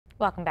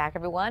Welcome back,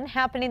 everyone.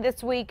 Happening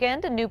this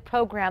weekend, a new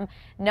program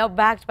now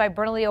backed by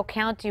Bernalillo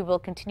County will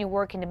continue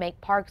working to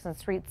make parks and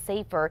streets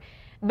safer.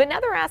 But now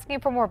they're asking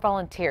for more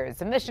volunteers.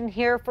 The mission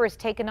here, first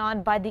taken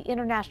on by the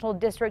International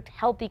District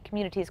Healthy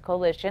Communities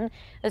Coalition,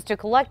 is to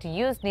collect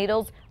used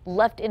needles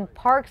left in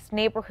parks,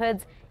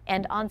 neighborhoods,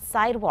 and on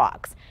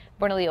sidewalks.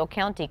 Bernalillo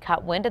County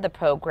caught wind of the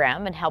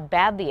program and how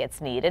badly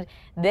it's needed.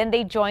 Then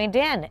they joined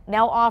in,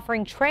 now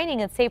offering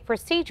training and safe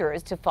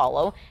procedures to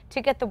follow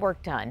to get the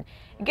work done.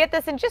 Get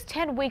this, in just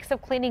 10 weeks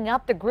of cleaning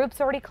up, the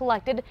group's already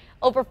collected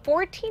over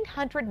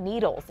 1,400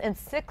 needles in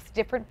 6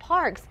 different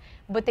parks,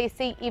 but they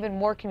say even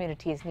more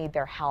communities need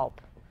their help.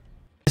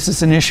 This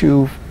is an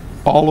issue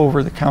all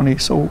over the county,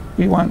 so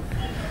we want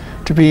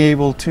to be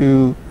able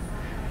to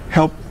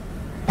help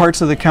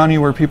parts of the county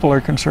where people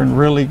are concerned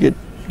really get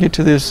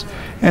to this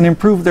and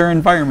improve their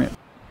environment.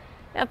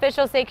 Now,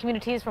 officials say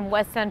communities from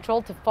West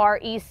Central to Far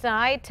East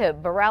Side to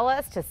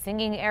Bareilles to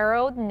Singing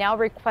Arrow now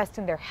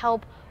requesting their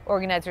help.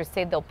 Organizers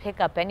say they'll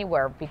pick up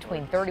anywhere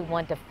between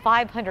 31 to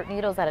 500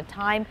 needles at a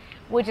time,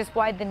 which is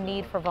why the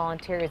need for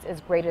volunteers is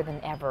greater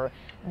than ever.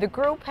 The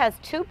group has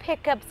 2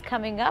 pickups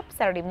coming up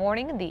Saturday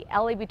morning in the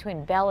alley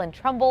between Bell and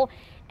Trumbull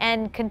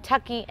and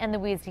Kentucky and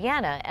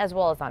Louisiana, as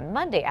well as on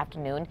Monday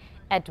afternoon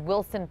at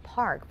Wilson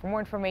Park. For more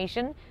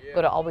information,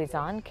 go to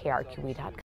alwaysonkRQE.com.